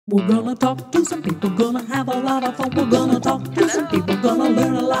We're gonna talk to some people, gonna have a lot of fun. We're gonna talk to some people, gonna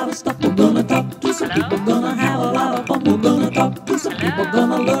learn a lot of stuff. We're gonna talk to some people, gonna have a lot of fun. We're gonna talk to some people,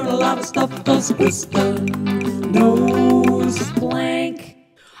 gonna learn a lot of stuff. Cause Kristin knows blank.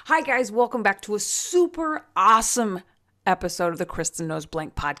 Hi guys, welcome back to a super awesome episode of the Kristin Knows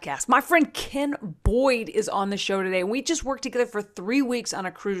Blank podcast. My friend Ken Boyd is on the show today, and we just worked together for 3 weeks on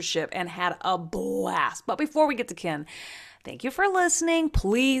a cruise ship and had a blast. But before we get to Ken, thank you for listening.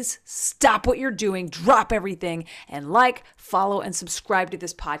 Please stop what you're doing, drop everything, and like, follow, and subscribe to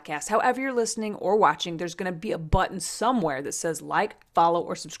this podcast. However you're listening or watching, there's going to be a button somewhere that says like, follow,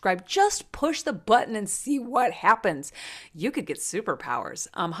 or subscribe. Just push the button and see what happens. You could get superpowers.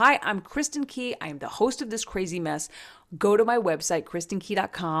 Hi, I'm Kristin Key. I am the host of this crazy mess. Go to my website,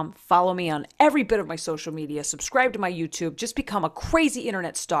 kristinkey.com. Follow me on every bit of my social media. Subscribe to my YouTube. Just become a crazy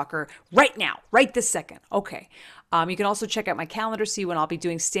internet stalker right now, right this second. Okay. You can also check out my calendar, see when I'll be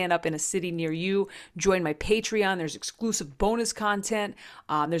doing stand-up in a city near you. Join my Patreon. There's exclusive bonus content.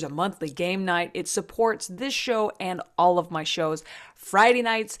 There's a monthly game night. It supports this show and all of my shows. Friday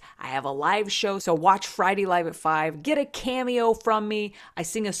nights, I have a live show, so watch Friday Live at 5. Get a cameo from me. I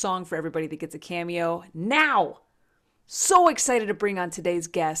sing a song for everybody that gets a cameo. Now! So excited to bring on today's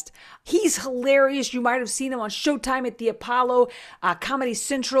guest. He's hilarious. You might have seen him on Showtime at the Apollo, Comedy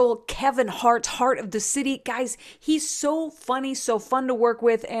Central, Kevin Hart's Heart of the City. Guys, he's so funny, so fun to work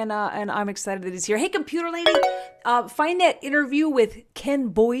with, and I'm excited that he's here. Hey, computer lady, find that interview with Ken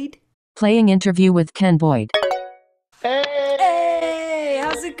Boyd. Playing interview with Ken Boyd. Hey,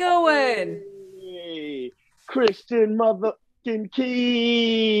 how's it going? Hey, Kristin motherfucking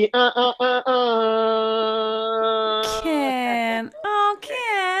Key. Ken. Oh,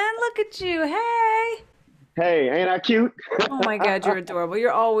 Ken, look at you. Hey. Hey, ain't I cute? Oh my God, you're adorable.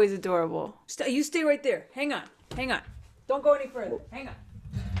 You're always adorable. You stay right there. Hang on. Don't go any further. Hang on.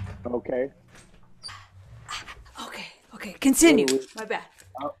 Okay. Okay. Continue. My bad.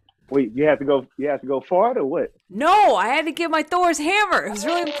 Wait, you have to go forward or what? No, I had to get my Thor's hammer. It was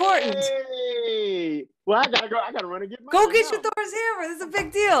really important. Hey. Well, I gotta run and get mine. Go get your Thor's hammer. This is a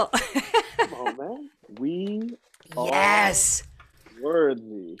big deal. Come on, man. We yes. are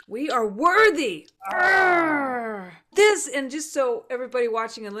worthy. We are worthy. This, and just so everybody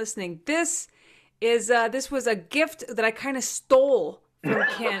watching and listening, this was a gift that I kind of stole from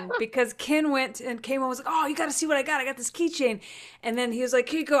Ken because Ken went and came home and was like, oh, you got to see what I got. I got this keychain. And then he was like,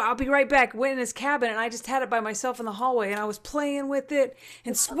 here you go. I'll be right back. Went in his cabin and I just had it by myself in the hallway and I was playing with it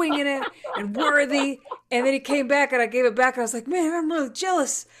and swinging it and worthy. And then he came back and I gave it back. And I was like, man, I'm really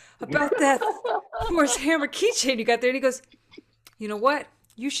jealous about that Thor's hammer keychain you got there. And he goes, you know what?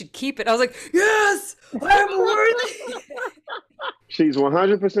 You should keep it. I was like, yes, I'm worthy. She's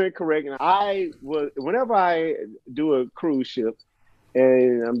 100% correct. And whenever I do a cruise ship,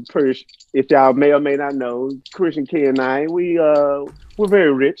 and I'm pretty sure, if y'all may or may not know, Kristin Ken and I, we're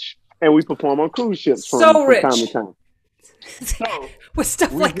very rich, and we perform on cruise ships from rich. time to time. So, with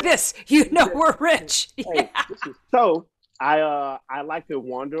stuff like this, we're rich. Hey, so I like to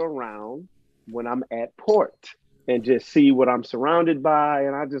wander around when I'm at port and just see what I'm surrounded by,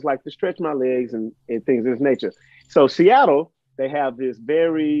 and I just like to stretch my legs and things of this nature. So Seattle, they have this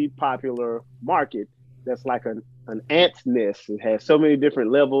very popular market that's like an ant's nest. It has so many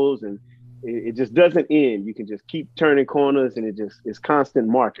different levels and it just doesn't end. You can just keep turning corners and it's constant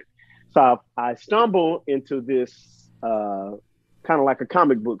market. So I stumble into this kind of like a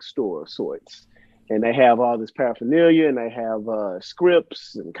comic book store of sorts. And they have all this paraphernalia and they have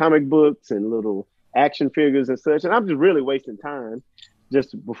scripts and comic books and little action figures and such. And I'm just really wasting time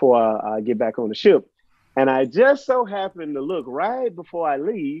just before I get back on the ship. And I just so happen to look right before I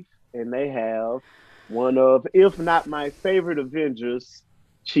leave and they have one of, if not my favorite Avengers'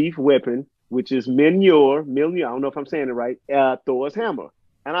 chief weapon, which is Mjolnir, I don't know if I'm saying it right, Thor's hammer.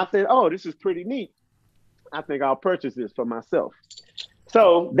 And I said, oh, this is pretty neat. I think I'll purchase this for myself.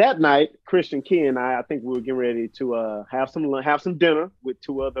 So that night, Kristin Ken and I think we were getting ready to have some dinner with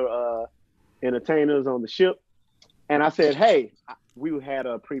 2 other entertainers on the ship. And I said, hey, we had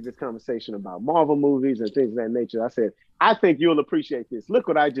a previous conversation about Marvel movies and things of that nature. I said, I think you'll appreciate this. Look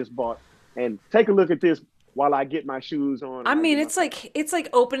what I just bought. And take a look at this while I get my shoes on. I mean, it's like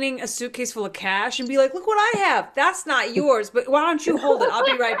opening a suitcase full of cash and be like, look what I have. That's not yours, but why don't you hold it? I'll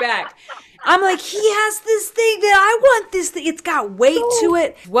be right back. I'm like, he has this thing that I want this thing. It's got weight to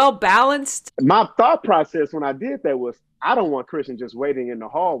it, well balanced. My thought process when I did that was, I don't want Kristin just waiting in the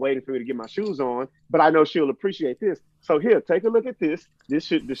hall, waiting for me to get my shoes on, but I know she'll appreciate this. So here, take a look at this. This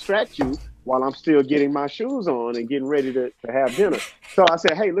should distract you while I'm still getting my shoes on and getting ready to have dinner. So I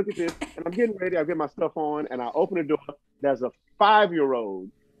said, hey, look at this. And I'm getting ready. I get my stuff on and I open the door. There's a 5-year-old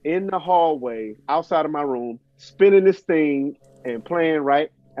in the hallway outside of my room, spinning this thing and playing,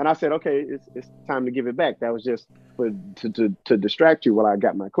 right? And I said, okay, it's time to give it back. That was just to distract you while I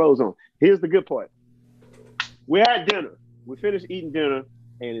got my clothes on. Here's the good part. We're at dinner. We finished eating dinner,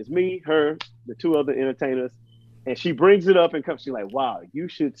 and it's me, her, the two other entertainers. And she brings it up and comes, she's like, wow, you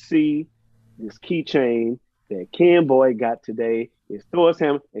should see this keychain that Ken Boyd got today. It's Thor's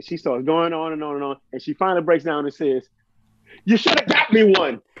hammer. And she starts going on and on and on. And she finally breaks down and says, you should have got me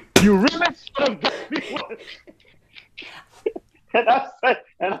one. You really should have got me one.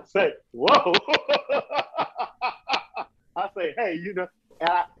 And I say, whoa. I say, hey,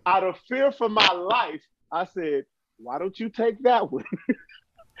 out of fear for my life, I said, why don't you take that one?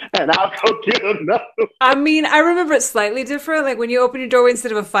 And I'll go get another one. I mean, I remember it slightly different. Like when you open your doorway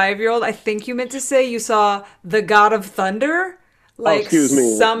instead of a 5-year-old, I think you meant to say you saw the God of Thunder, like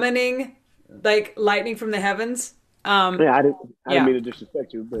summoning like lightning from the heavens. Yeah, I didn't mean to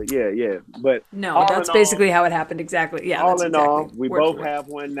disrespect you, but yeah. But no, that's basically how it happened. Exactly. Yeah. All in all, we both have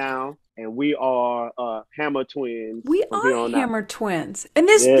one now, and we are hammer twins. We are hammer twins, and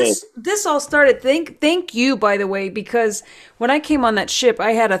this all started. Thank you, by the way, because when I came on that ship,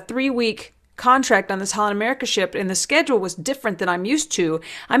 I had a 3-week contract on this Holland America ship, and the schedule was different than I'm used to.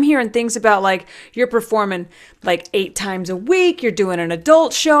 I'm hearing things about like you're performing like 8 times a week, you're doing an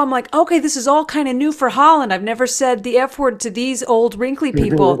adult show. I'm like, okay, this is all kind of new for Holland. I've never said the F word to these old wrinkly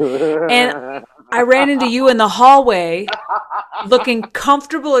people. And I ran into you in the hallway looking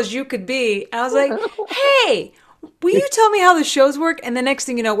comfortable as you could be. I was like, hey, will you tell me how the shows work? And the next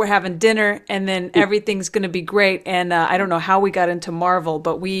thing you know, we're having dinner, and then everything's going to be great. And I don't know how we got into Marvel,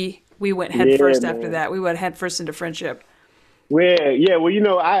 but we went head first after that. We went head first into friendship. Well,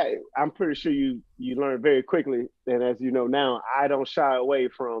 I'm pretty sure you learned very quickly. And as you know now, I don't shy away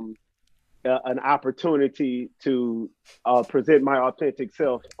from an opportunity to present my authentic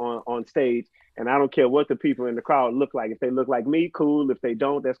self on stage. And I don't care what the people in the crowd look like. If they look like me, cool. If they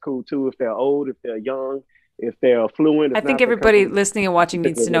don't, that's cool too. If they're old, if they're young, if they're fluent. I think everybody listening and watching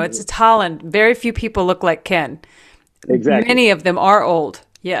needs to know it's Holland. Very few people look like Ken. Exactly. Many of them are old.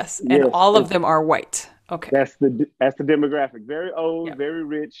 Yes, and all of them are white. Okay. That's the demographic. Very old, very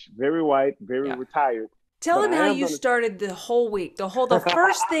rich, very white, very retired. Tell them how you started the whole week. The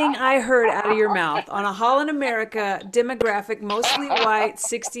first thing I heard out of your mouth on a Holland America demographic, mostly white,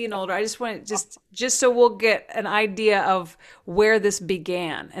 60 and older. I just want just so we'll get an idea of where this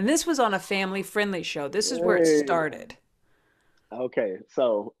began. And this was on a family-friendly show. This is where it started. Okay,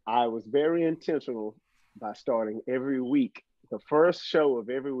 so I was very intentional by starting every week. The first show of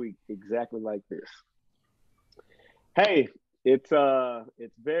every week, exactly like this. Hey, it's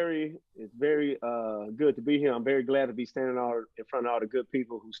very good to be here. I'm very glad to be standing in front of all the good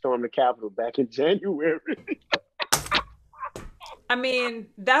people who stormed the Capitol back in January. I mean,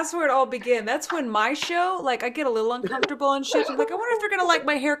 that's where it all began. That's when my show, like, I get a little uncomfortable on shit. I'm like, I wonder if they're gonna like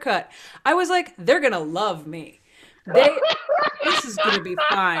my haircut. I was like, they're gonna love me. This is gonna be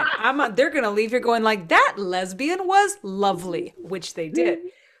fine. They're gonna leave here going like, that lesbian was lovely, which they did.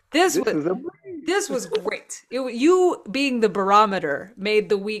 This was great. You being the barometer made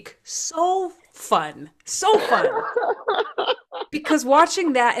the week so fun, because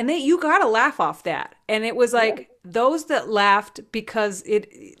watching that, and you gotta laugh off that, and it was like those that laughed because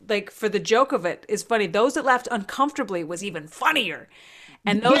it, like, for the joke of it is funny. Those that laughed uncomfortably was even funnier.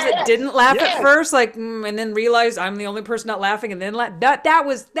 And those that didn't laugh at first, like, and then realized I'm the only person not laughing, and then that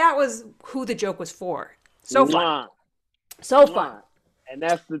was who the joke was for. So fun, so fun. And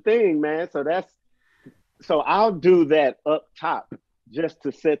that's the thing, man. So I'll do that up top just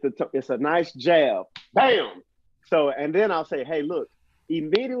to set the tone. It's a nice jab, bam. So, and then I'll say, hey, look.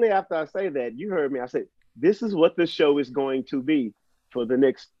 Immediately after I say that, you heard me. I said, this is what the show is going to be for the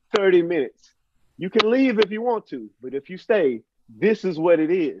next 30 minutes. You can leave if you want to, but if you stay, this is what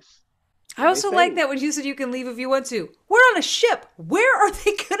it is. I also like that when you said you can leave if you want to. We're on a ship. Where are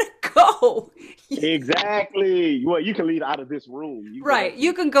they going to go? Exactly. Well, you can leave out of this room.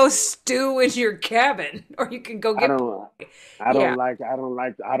 You can go stew in your cabin, or you can go get. I don't like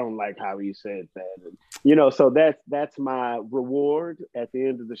how you said that. So that's my reward at the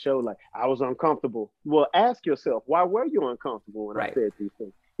end of the show. Like, I was uncomfortable. Well, ask yourself, why were you uncomfortable when I said these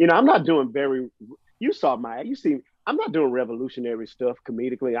things? I'm not doing you see, I'm not doing revolutionary stuff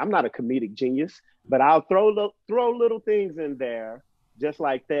comedically. I'm not a comedic genius, but I'll throw little things in there just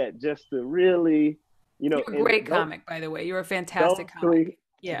like that, just to really, You're a great comic, by the way. You're a fantastic comic.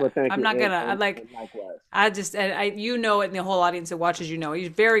 Yeah, I'm not gonna. I know it, and the whole audience that watches, you're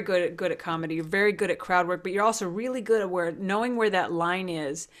very good at comedy. You're very good at crowd work, but you're also really good at knowing where that line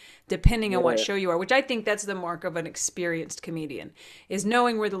is depending on what show you are, which I think that's the mark of an experienced comedian, is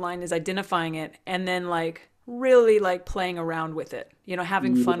knowing where the line is, identifying it, and then like really like playing around with it, you know,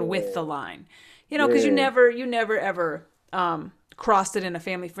 having fun with the line, you know, because you never ever crossed it in a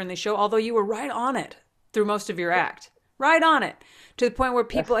family friendly show, although you were right on it through most of your act, right on it, to the point where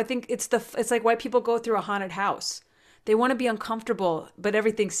people, I think it's like why people go through a haunted house. They want to be uncomfortable, but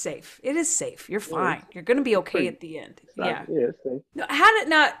everything's safe. It is safe. You're fine. You're going to be okay at the end. Yeah. It's safe. Now,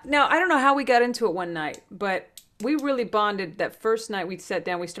 I don't know how we got into it one night, but we really bonded that first night we sat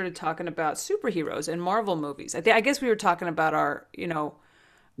down. We started talking about superheroes and Marvel movies. I guess we were talking about our, you know.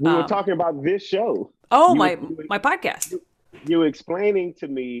 We were talking about this show. Oh, my podcast. You were explaining to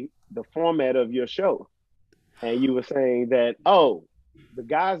me the format of your show. And you were saying that, the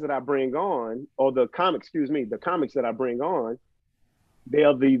guys that I bring on, or the comics that I bring on, they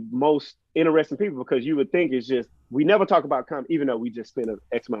are the most interesting people, because you would think it's just, we never talk about comedy, even though we just spent an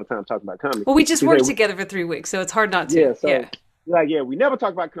X amount of time talking about comedy. Well, we just worked together for 3 weeks, so it's hard not to. We never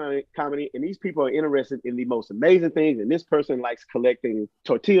talk about comedy, and these people are interested in the most amazing things, and this person likes collecting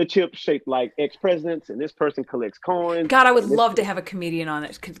tortilla chips shaped like ex-presidents, and this person collects coins. God, I would love to have a comedian on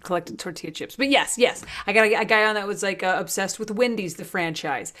that collected tortilla chips. But yes, I got a guy on that was like obsessed with Wendy's, the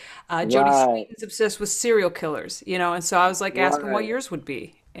franchise. Jodie Sweetin's obsessed with serial killers, you know, and so I was like asking what yours would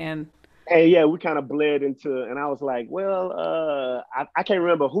be. And we kind of bled into, and I was like, well, I can't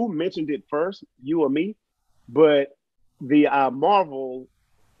remember who mentioned it first, you or me, but the Marvel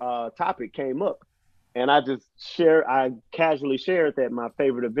topic came up, and I casually shared that my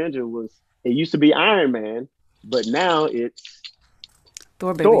favorite Avenger it used to be Iron Man, but now it's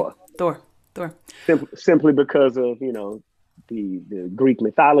Thor, baby. Thor. Simply because of, you know, the Greek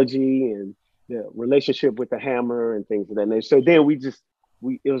mythology and the relationship with the hammer and things of that nature. So then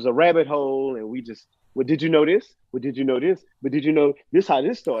it was a rabbit hole, and we just, well, did you know this? Well, did you know this? But did you know this, how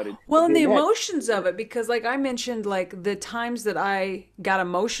this started? Well, and the emotions of it, because like I mentioned, like the times that I got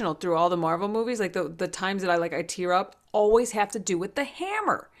emotional through all the Marvel movies, like the times that I tear up, always have to do with the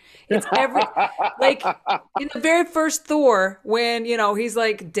hammer. It's like in the very first Thor, when, you know, he's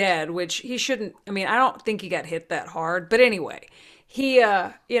like dead, which he shouldn't, I mean, I don't think he got hit that hard, but anyway, he,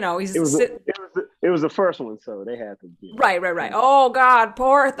 you know, he's it was the first one, so they had to be right. Oh God,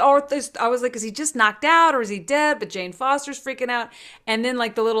 poor Thor. I was like, is he just knocked out or is he dead? But Jane Foster's freaking out, and then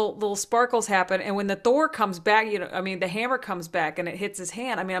like the little sparkles happen, and when the Thor comes back, you know, I mean, the hammer comes back and it hits his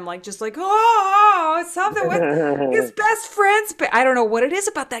hand. I mean, I'm like, just like, oh, it's something with his best friends, but I don't know what it is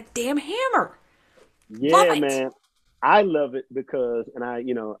about that damn hammer. Yeah, man, I love it because, and I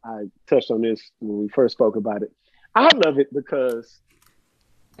touched on this when we first spoke about it. I love it because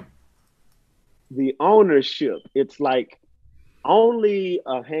the ownership, it's like only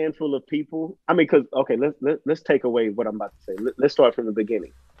a handful of people. I mean, because, okay, let's take away what I'm about to say. Let's start from the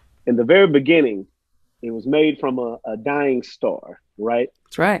beginning. In the very beginning, it was made from a dying star, right?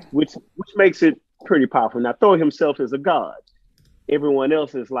 That's right. Which makes it pretty powerful. Now, Thor himself is a god. Everyone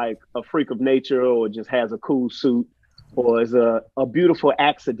else is like a freak of nature, or just has a cool suit, or is a beautiful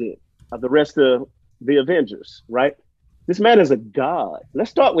accident of the rest of the Avengers, right? This man is a god.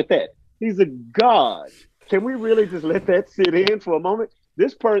 Let's start with that. He's a god. Can we really just let that sit in for a moment?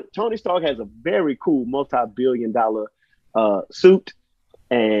 Tony Stark has a very cool multi-billion-dollar suit,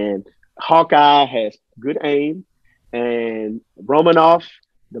 and Hawkeye has good aim, and Romanoff,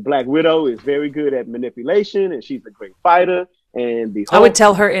 the Black Widow, is very good at manipulation, and she's a great fighter. And the Hulk, I would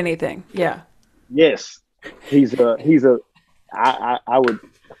tell her anything. Yeah. Yes, I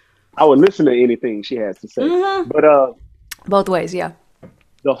would listen to anything she has to say. Mm-hmm. But both ways, yeah.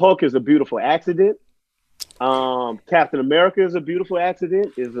 The Hulk is a beautiful accident. Captain America is a beautiful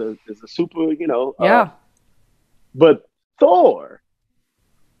accident. Is a super, you know. Yeah. But Thor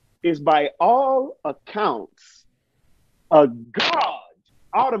is, by all accounts, a god.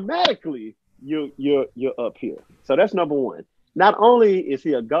 Automatically, you're up here. So that's number one. Not only is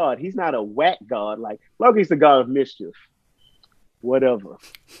he a god, he's not a whack god. Like Loki's the god of mischief. Whatever.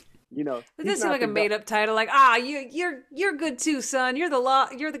 You know, it does seem like a made-up title. Like, you're good too, son. You're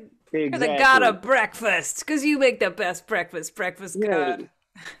the god of breakfast, because you make the best breakfast god.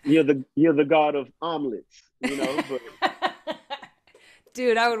 You're the god of omelets. You know, but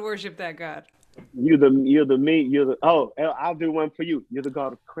dude, I would worship that god. I'll do one for you. You're the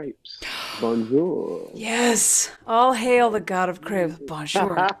god of crepes. Bonjour. Yes, all hail the god of crepes.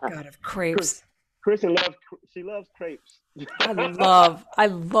 Bonjour, god of crepes. Kristin loves crepes. I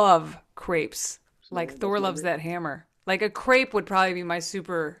love crepes. Like Thor loves that hammer. Like a crepe would probably be my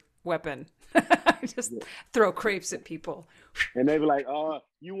super weapon. Just throw crepes at people. And they be like, "Oh,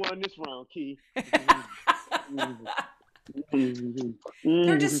 you won this round, Key."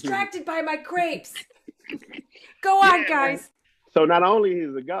 They're distracted by my grapes. Go on, guys. So not only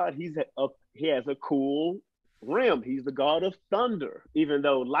is a god, he has a cool rim. He's the god of thunder, even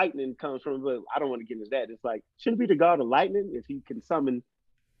though lightning comes from. But I don't want to get into that. It's like, shouldn't be the god of lightning if he can summon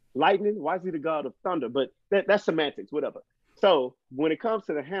lightning? Why is he the god of thunder? But that's semantics, whatever. So when it comes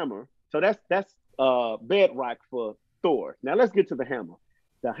to the hammer, so that's bedrock for Thor. Now let's get to the hammer.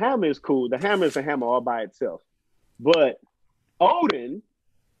 The hammer is cool. The hammer is a hammer all by itself. But Odin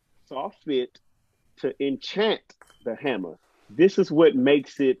saw fit to enchant the hammer. This is what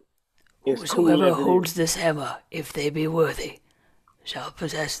makes it as cool as Whosoever it holds is. this hammer, if they be worthy, shall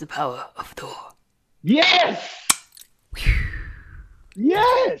possess the power of Thor. Yes!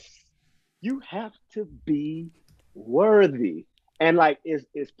 Yes! You have to be worthy. And like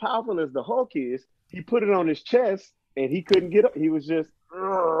as powerful as the Hulk is, he put it on his chest and he couldn't get up. He was just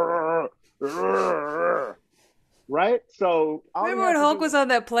right. So Remember when Hulk was on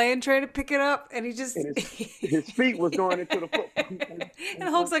that plane trying to pick it up, and he just and his feet was going into the foot. and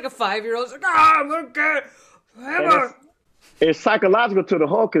Hulk's like a 5-year-old. He's like, I'm gonna get hammer. It's psychological to the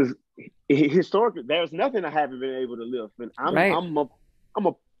Hulk because historically there's nothing I haven't been able to lift, and I'm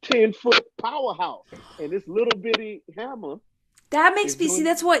a 10-foot powerhouse, and this little bitty hammer. That makes me see.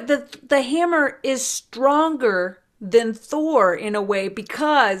 That's what the hammer is stronger than Thor in a way,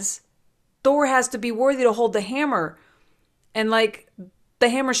 because Thor has to be worthy to hold the hammer, and like the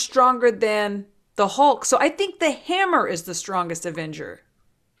hammer's stronger than the Hulk. So I think the hammer is the strongest Avenger.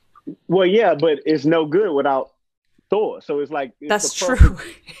 Well, yeah, but it's no good without Thor. So it's like That's true.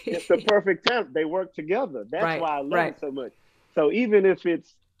 It's the perfect temp. They work together. That's why I love it so much. So even if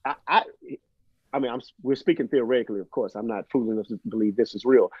it's, I mean, we're speaking theoretically, of course. I'm not fool enough to believe this is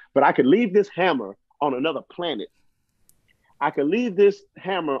real. But I could leave this hammer on another planet. I could leave this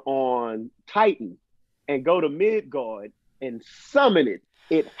hammer on Titan and go to Midgard and summon it.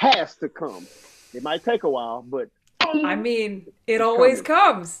 It has to come. It might take a while, but I mean, it always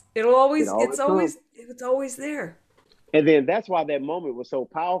comes. It's always there. And then that's why that moment was so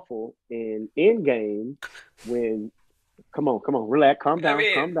powerful in Endgame when, come on, relax, calm down.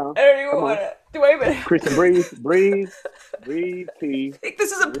 I don't even want to. Wait a minute. Kristin, breathe, please. I think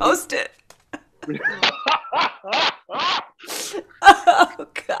this is a Post-it. Oh,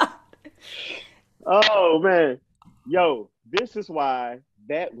 God. Oh, man. Yo, this is why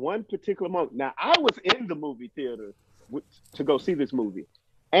that one particular moment. Now, I was in the movie theater to go see this movie.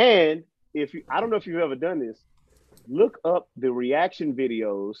 And I don't know if you've ever done this, look up the reaction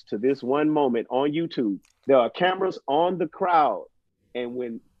videos to this one moment on YouTube. There are cameras on the crowd.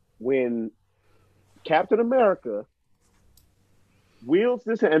 And when Captain America wields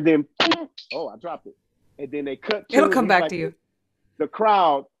this, and then, oh, I dropped it. And then they cut to It'll come back to you. The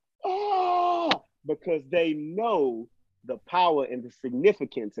crowd, because they know the power and the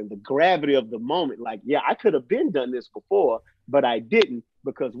significance and the gravity of the moment. Like, yeah, I could have been done this before, but I didn't,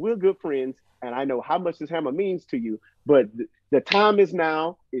 because we're good friends and I know how much this hammer means to you. But the time is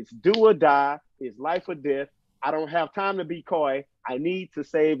now. It's do or die. It's life or death. I don't have time to be coy. I need to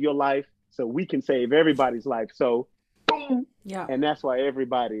save your life so we can save everybody's life. So, boom. Yeah. And that's why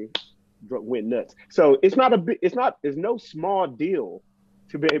everybody went nuts. So it's no small deal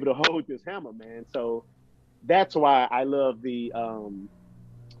to be able to hold this hammer, man. So that's why I love the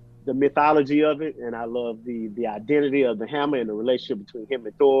mythology of it, and I love the identity of the hammer and the relationship between him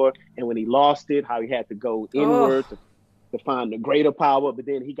and Thor. And when he lost it, how he had to go inward to find the greater power, but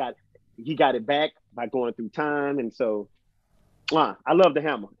then he got it back by going through time. And so I love the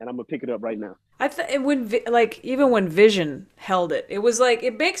hammer, and I'm gonna pick it up right now. Even when Vision held it, it was like,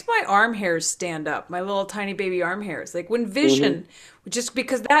 it makes my arm hairs stand up, my little tiny baby arm hairs. Like when Vision, just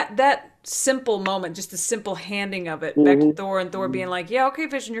because that simple moment, just the simple handing of it back to Thor, and Thor being like, yeah, okay,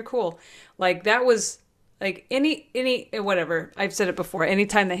 Vision, you're cool. Like that was like any whatever. I've said it before.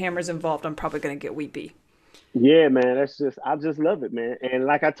 Anytime the hammer's involved, I'm probably gonna get weepy. Yeah, man, I just love it, man. And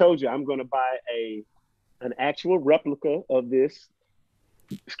like I told you, I'm gonna buy an actual replica of this.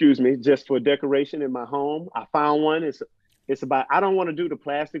 Just for decoration in my home. I found one. It's about, I don't want to do the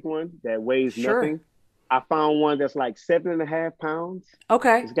plastic one that weighs nothing. I found one that's like 7.5 pounds.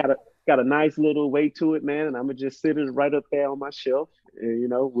 Okay. It's got a nice little weight to it, man. And I'm gonna just sit it right up there on my shelf,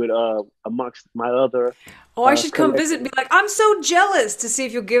 with amongst my other. Oh, I should come visit and be like, I'm so jealous, to see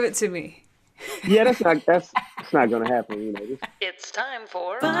if you'll give it to me. Yeah, that's not gonna happen. It's time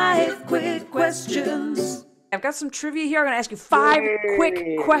for 5 quick questions. I've got some trivia here. I'm going to ask you 5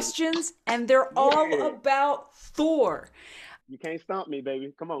 quick questions, and they're all about Thor. You can't stomp me,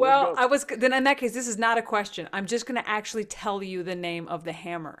 baby. Come on. Well, then in that case, this is not a question. I'm just going to actually tell you the name of the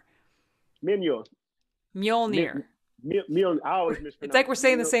hammer. Mjolnir. Mjolnir. I always mispronounce. It's like we're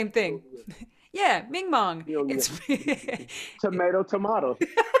saying the sang thing. Yeah, Ming Mong. It's tomato.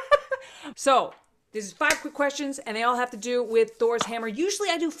 So, there's 5 quick questions, and they all have to do with Thor's hammer. Usually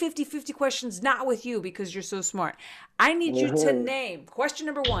I do 50-50 questions, not with you because you're so smart. I need you to name, question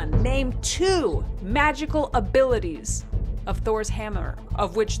number 1, name 2 magical abilities of Thor's hammer,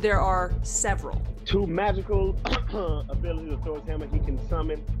 of which there are several. 2 magical abilities of Thor's hammer. It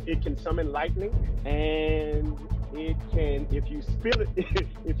can summon lightning, and it can, if you spin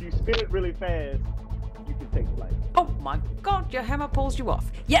it really fast, you can take flight. Oh my God, your hammer pulls you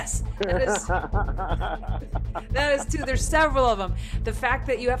off. Yes, that is 2. There's several of them. The fact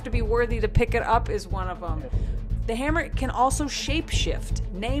that you have to be worthy to pick it up is one of them. The hammer can also shapeshift.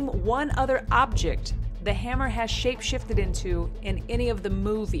 Name 1 other object the hammer has shapeshifted into in any of the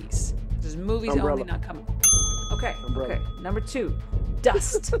movies. There's movies only, not coming. Okay, Umbrella. okay. Number 2,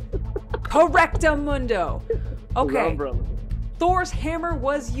 dust. Correctamundo. Okay. Umbrella. Thor's hammer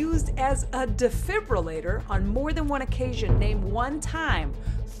was used as a defibrillator on more than one occasion. Name 1 time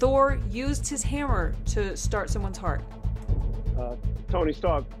Thor used his hammer to start someone's heart. Tony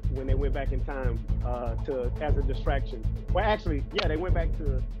Stark, when they went back in time as a distraction. Well, actually, yeah, they went back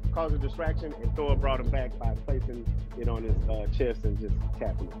to cause a distraction, and Thor brought him back by placing it on his chest and just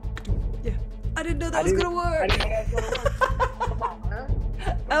tapping it. Yeah. I didn't know that was going to work. I didn't know that was going to work. Come on, man.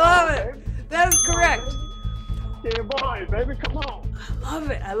 I love it. That is correct. Yeah, boy, baby, come on.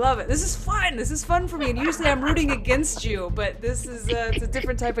 I love it. This is fun. This is fun for me. And usually I'm rooting against you, but this is it's a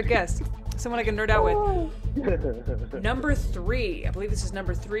different type of guest. Someone I can nerd out with. Number 3. I believe this is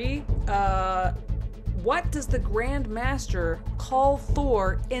number 3. What does the Grand Master call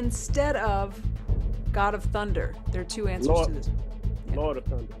Thor instead of God of Thunder? There are 2 answers to this. Yeah. Lord of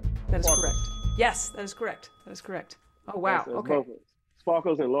Thunder. That is correct. Yes, that is correct. That is correct. Oh, wow. Okay.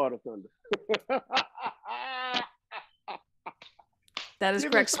 Sparkles and Lord of Thunder. That is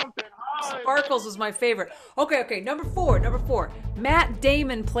correct. Sparkles was my favorite. Okay. Number 4. Matt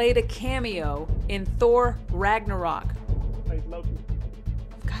Damon played a cameo in Thor Ragnarok. Plays Loki.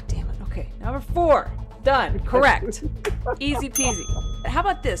 God damn it. Okay. Number 4. Done. Correct. Easy peasy. How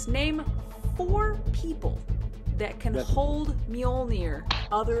about this? Name 4 people that can hold Mjolnir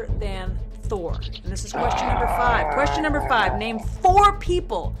other than Thor. And this is question number 5. Question number 5. Name 4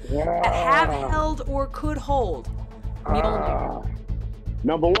 people that have held or could hold Mjolnir.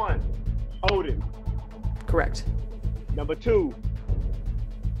 Number 1, Odin. Correct. Number 2,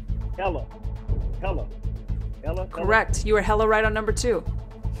 Hela. Correct. You were hella right on number 2.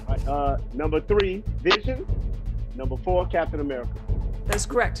 Number 3, Vision. Number 4, Captain America. That's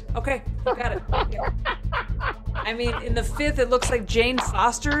correct. Okay, you got it. Yeah. I mean, in the 5th, it looks like Jane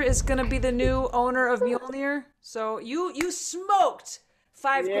Foster is going to be the new owner of Mjolnir. So you smoked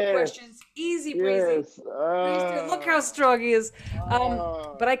 5 quick questions. Easy breezy. Yes. Look how strong he is.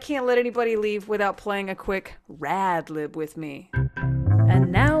 But I can't let anybody leave without playing a quick rad lib with me.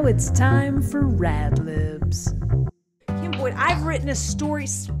 And now it's time for rad libs. Kim Boyd, I've written a story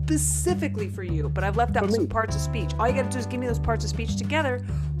specifically for you, but I've left out some parts of speech. All you gotta do is give me those parts of speech together.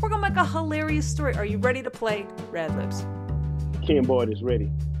 We're gonna make a hilarious story. Are you ready to play rad libs? Kim Boyd is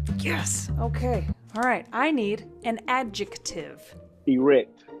ready. Yes. Okay. All right. I need an adjective.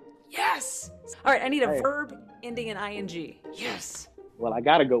 Erect. Yes. All right. I need a verb ending in ing. Yes. Well, I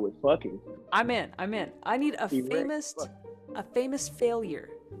gotta go with fucking. I'm in. I need a famous failure.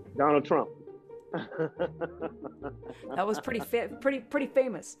 Donald Trump. That was pretty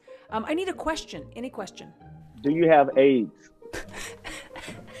famous. I need a question. Any question. Do you have AIDS?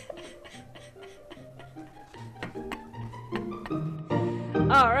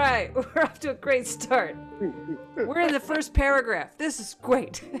 All right, we're off to a great start. We're in the first paragraph. This is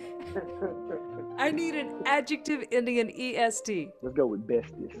great. I need an adjective ending in est. Let's go with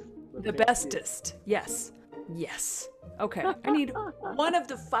bestest. The bestest. Yes. Okay. I need one of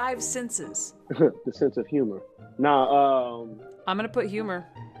the 5 senses. The sense of humor. Now, I'm gonna put humor.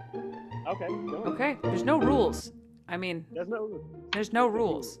 Okay. Okay. There's no rules. I mean, there's no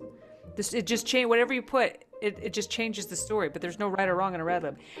rules. It just change whatever you put. It just changes the story. But there's no right or wrong in a rad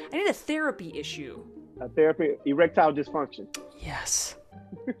lib. I need a therapy issue. A therapy, erectile dysfunction. Yes.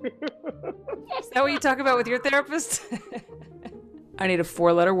 Is that what you talk about with your therapist? I need a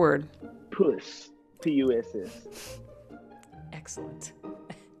 4-letter word. Puss. P-U-S-S. Excellent.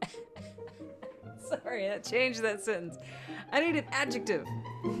 Sorry, that changed that sentence. I need an adjective.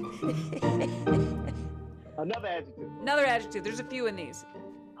 Another adjective. There's a few in these.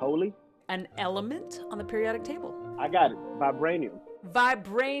 Holy. An element on the periodic table. I got it.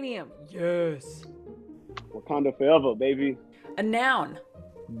 Vibranium. Yes. Wakanda forever, baby. A noun.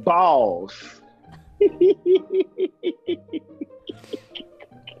 Balls.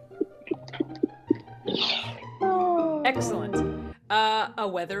 Excellent. A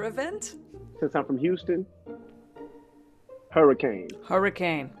weather event? Since I'm from Houston, hurricane.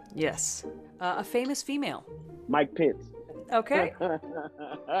 Hurricane. Yes. A famous female. Mike Pence. Okay.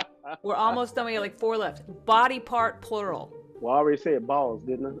 We're almost done. We got like 4 left. Body part plural. Well, I already said balls,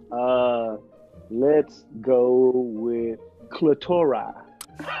 didn't I? Let's go with clitori.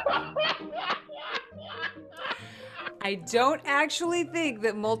 I don't actually think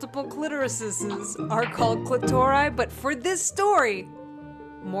that multiple clitorises are called clitori, but for this story,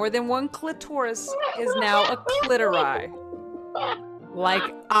 more than one clitoris is now a clitori. Like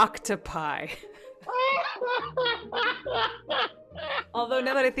octopi. Although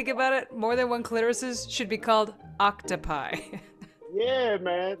now that I think about it, more than one clitorises should be called octopi. Yeah,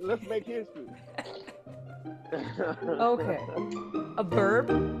 man. Let's make history. Okay. A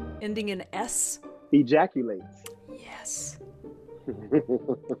verb ending in S. Ejaculates. Yes.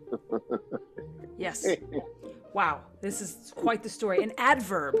 Yes. Wow, this is quite the story. An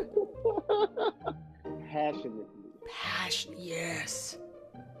adverb. Passionately. Passion. Yes.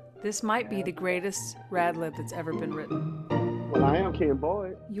 This might be the greatest rad lib that's ever been written. Well, I am Ken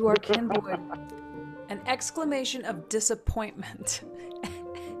Boyd. You are Ken Boyd. An exclamation of disappointment.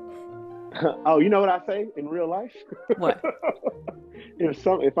 Oh, you know what I say in real life? What?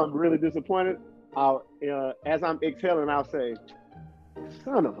 If I'm really disappointed, I'll as I'm exhaling, I'll say,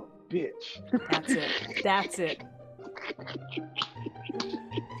 "Son of a bitch." That's it. That's it.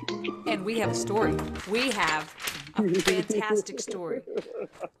 And we have a story. We have a fantastic story.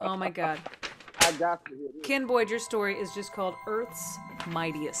 Oh my God. I got to hear this. Ken Boyd, your story is just called Earth's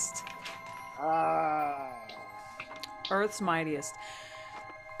Mightiest. Earth's Mightiest.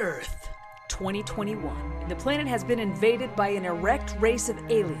 Earth, 2021. The planet has been invaded by an erect race of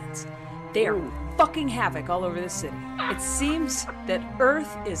aliens. They are fucking havoc all over the city. It seems that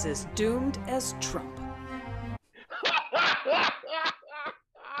Earth is as doomed as Trump.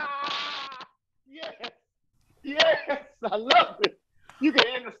 Yes, I love it. You can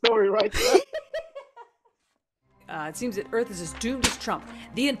end the story right there. It seems that Earth is as doomed as Trump.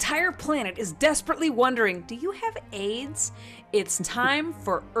 The entire planet is desperately wondering, do you have AIDS? It's time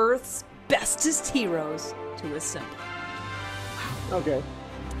for Earth's bestest heroes to assemble. Okay.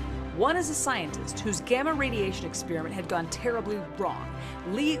 One is a scientist whose gamma radiation experiment had gone terribly wrong,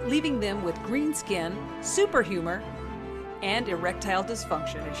 leaving them with green skin, super humor, and erectile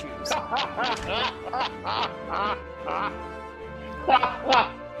dysfunction issues.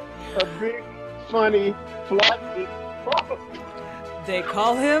 A big, funny, floppy. They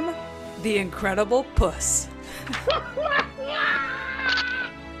call him the Incredible Puss.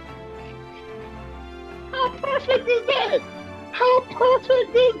 How perfect is that? How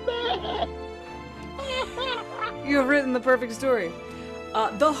perfect is that? You have written the perfect story.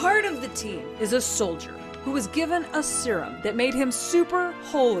 The heart of the team is a soldier who was given a serum that made him super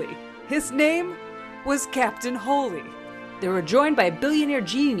holy. His name was Captain Holy. They were joined by a billionaire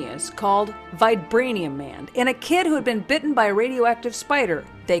genius called Vibranium Man and a kid who had been bitten by a radioactive spider.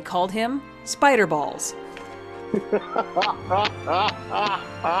 They called him Spider Balls.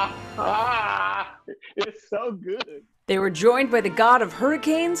 It's so good. They were joined by the god of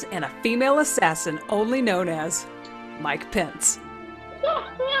hurricanes and a female assassin only known as Mike Pence.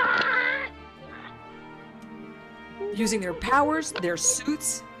 Using their powers, their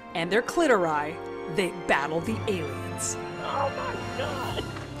suits, and their clitori, they battle the aliens. Oh my God.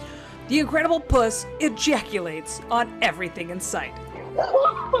 The Incredible Puss ejaculates on everything in sight.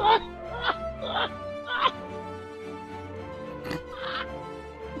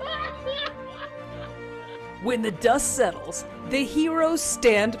 When the dust settles, the heroes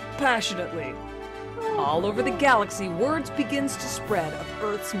stand passionately. All over the galaxy, words begins to spread of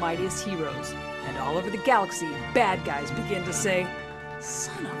Earth's mightiest heroes. And all over the galaxy, bad guys begin to say,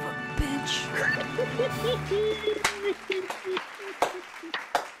 "Son of a bitch."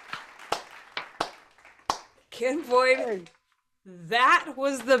 Ken Boyd, that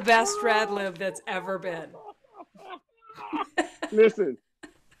was the best rad lib that's ever been. Listen.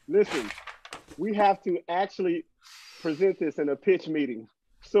 We have to actually present this in a pitch meeting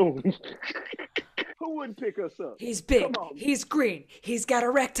soon. Who wouldn't pick us up? He's big, he's green, he's got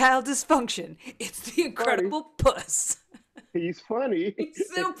erectile dysfunction. It's the Incredible Puss. He's funny.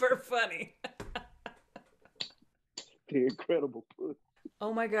 He's super funny. The Incredible Puss.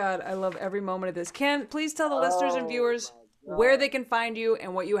 Oh my God, I love every moment of this. Ken, please tell the listeners and viewers where they can find you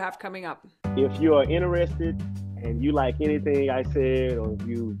and what you have coming up. If you are interested and you like anything I said, or if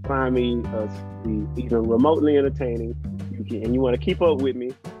you find me even remotely entertaining, and you want to keep up with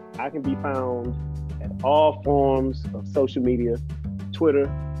me, I can be found all forms of social media, Twitter,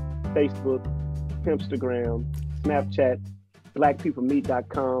 Facebook, Instagram, Snapchat,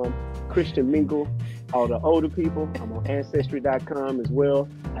 blackpeoplemeet.com, Christian Mingle, all the older people. I'm on Ancestry.com as well.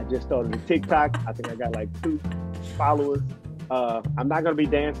 I just started a TikTok. I think I got like 2 followers. I'm not going to be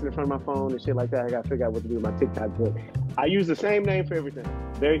dancing in front of my phone and shit like that. I got to figure out what to do with my TikTok, but I use the same name for everything.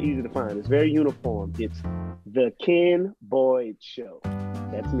 Very easy to find. It's very uniform. It's The Ken Boyd Show.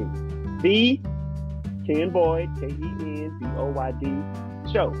 That's me. The Ken Boyd,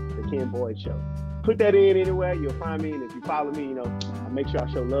 KenBoyd Show. The Ken Boyd Show. Put that in anywhere, you'll find me. And if you follow me, I make sure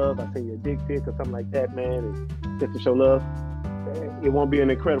I show love. I send you a dick pic or something like that, man. And just to show love. It won't be an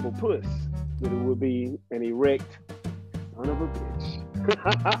incredible puss, but it will be an erect son of a bitch.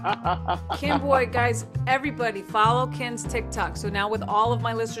 Ken Boyd, guys, everybody follow Ken's TikTok. So now with all of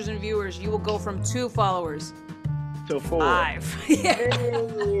my listeners and viewers, you will go from 2 followers to 4. 5. Hey,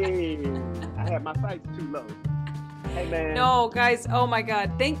 I have my sights too low. Hey, man. No, guys. Oh, my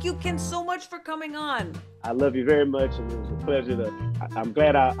God. Thank you, Ken, so much for coming on. I love you very much, and it was a pleasure. I'm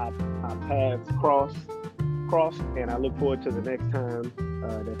glad our paths crossed, and I look forward to the next time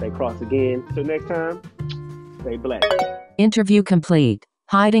that they cross again. Till next time, stay black. Interview complete.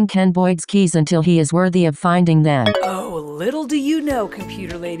 Hiding Ken Boyd's keys until he is worthy of finding them. Oh, little do you know,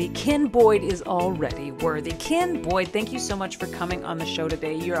 computer lady, Ken Boyd is already worthy. Ken Boyd, thank you so much for coming on the show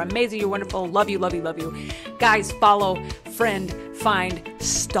today. You're amazing. You're wonderful. Love you, love you, love you. Guys, follow, friend, find,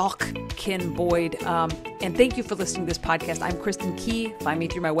 stalk Ken Boyd. And thank you for listening to this podcast. I'm Kristin Key. Find me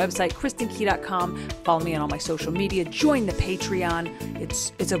through my website, kristinkey.com. Follow me on all my social media. Join the Patreon.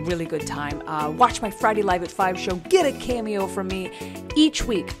 It's a really good time. Watch my Friday Live at 5 show. Get a cameo from me. Each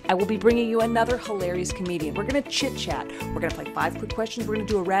week, I will be bringing you another hilarious comedian. We're going to chit-chat. We're going to play 5 quick questions. We're going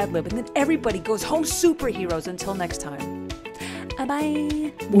to do a rad lib. And then everybody goes home superheroes. Until next time.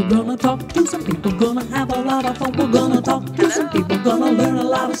 Bye-bye. We're gonna talk to some people, gonna have a lot of fun. We're gonna talk to some people, gonna learn a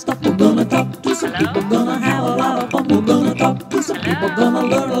lot of stuff. We're gonna talk to some people, gonna have a lot of fun. We're gonna talk to some people, gonna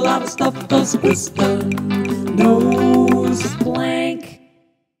learn a lot of stuff. 'Cause Kristen knows